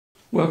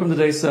Welcome to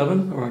day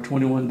 7 of our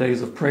 21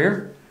 days of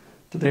prayer.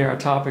 Today our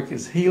topic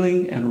is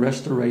healing and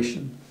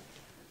restoration.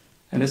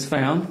 And it's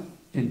found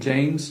in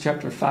James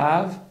chapter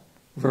 5,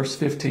 verse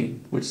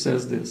 15, which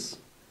says this: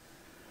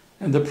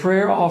 "And the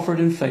prayer offered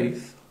in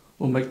faith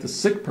will make the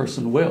sick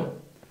person well.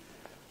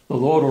 The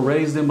Lord will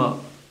raise them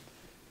up.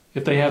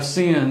 If they have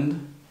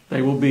sinned,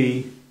 they will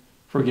be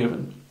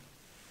forgiven."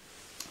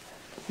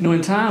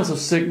 In times of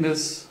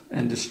sickness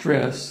and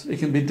distress, it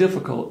can be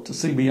difficult to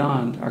see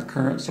beyond our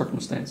current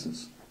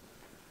circumstances.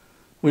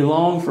 We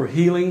long for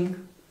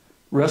healing,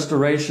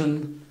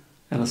 restoration,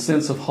 and a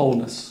sense of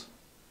wholeness.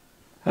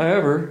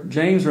 However,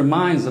 James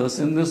reminds us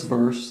in this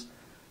verse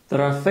that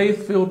our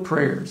faith-filled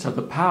prayers have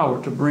the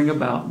power to bring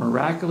about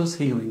miraculous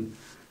healing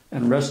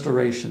and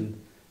restoration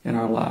in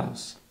our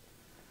lives.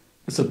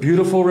 It's a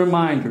beautiful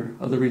reminder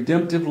of the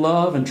redemptive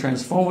love and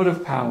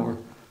transformative power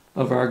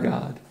of our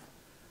God.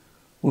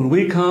 When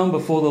we come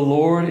before the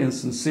Lord in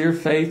sincere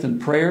faith and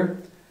prayer,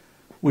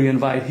 we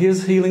invite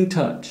His healing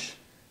touch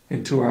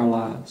into our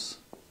lives.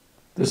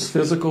 This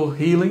physical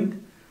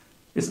healing,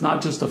 it's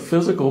not just a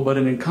physical, but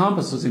it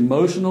encompasses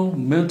emotional,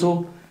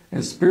 mental,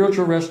 and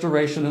spiritual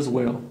restoration as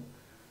well.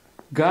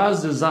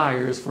 God's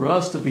desire is for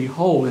us to be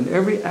whole in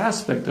every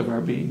aspect of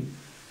our being,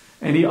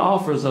 and He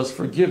offers us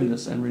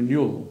forgiveness and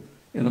renewal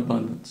in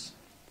abundance.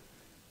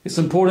 It's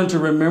important to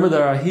remember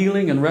that our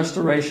healing and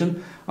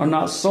restoration are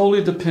not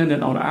solely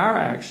dependent on our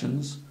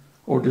actions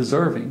or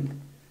deserving.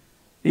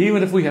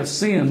 Even if we have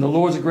sinned, the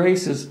Lord's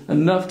grace is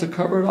enough to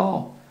cover it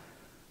all.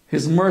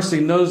 His mercy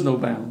knows no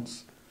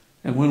bounds.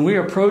 And when we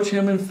approach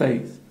Him in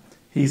faith,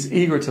 He's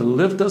eager to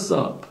lift us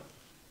up,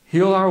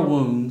 heal our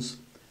wounds,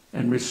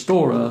 and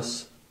restore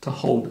us to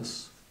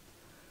wholeness.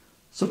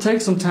 So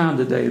take some time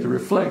today to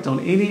reflect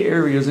on any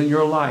areas in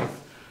your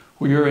life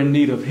where you're in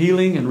need of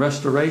healing and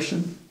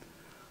restoration.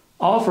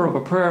 Offer up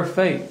a prayer of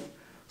faith,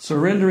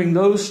 surrendering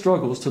those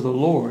struggles to the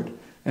Lord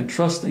and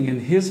trusting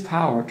in His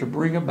power to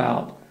bring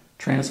about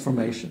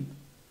transformation.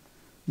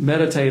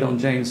 Meditate on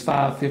James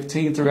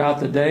 5:15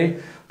 throughout the day,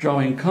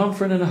 drawing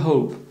comfort and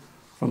hope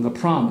from the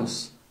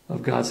promise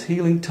of God's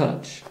healing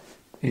touch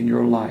in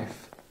your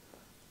life.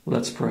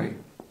 Let's pray.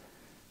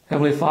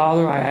 Heavenly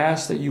Father, I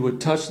ask that you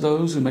would touch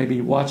those who may be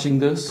watching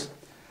this.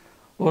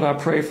 Lord, I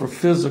pray for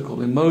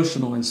physical,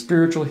 emotional, and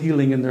spiritual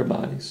healing in their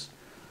bodies.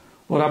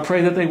 Lord, I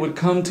pray that they would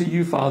come to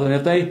you, Father, and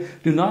if they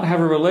do not have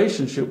a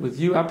relationship with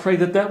you, I pray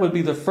that that would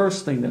be the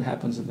first thing that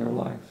happens in their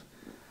life,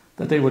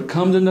 that they would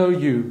come to know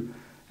you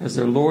as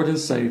their Lord and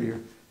Savior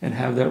and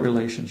have that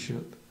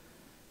relationship.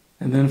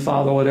 And then,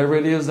 Father, whatever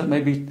it is that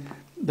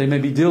they may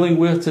be dealing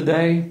with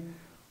today,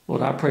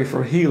 Lord, I pray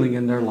for healing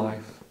in their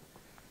life.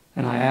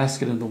 And I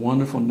ask it in the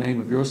wonderful name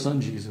of your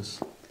Son,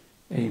 Jesus.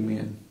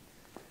 Amen.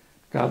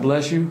 God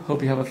bless you.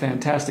 Hope you have a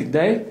fantastic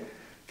day.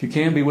 If you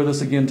can, be with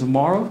us again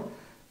tomorrow.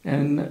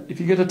 And if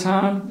you get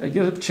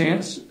a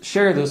chance,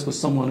 share this with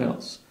someone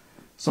else,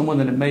 someone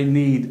that may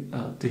need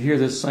to hear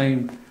this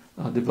same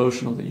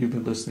devotional that you've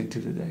been listening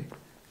to today.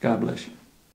 God bless you.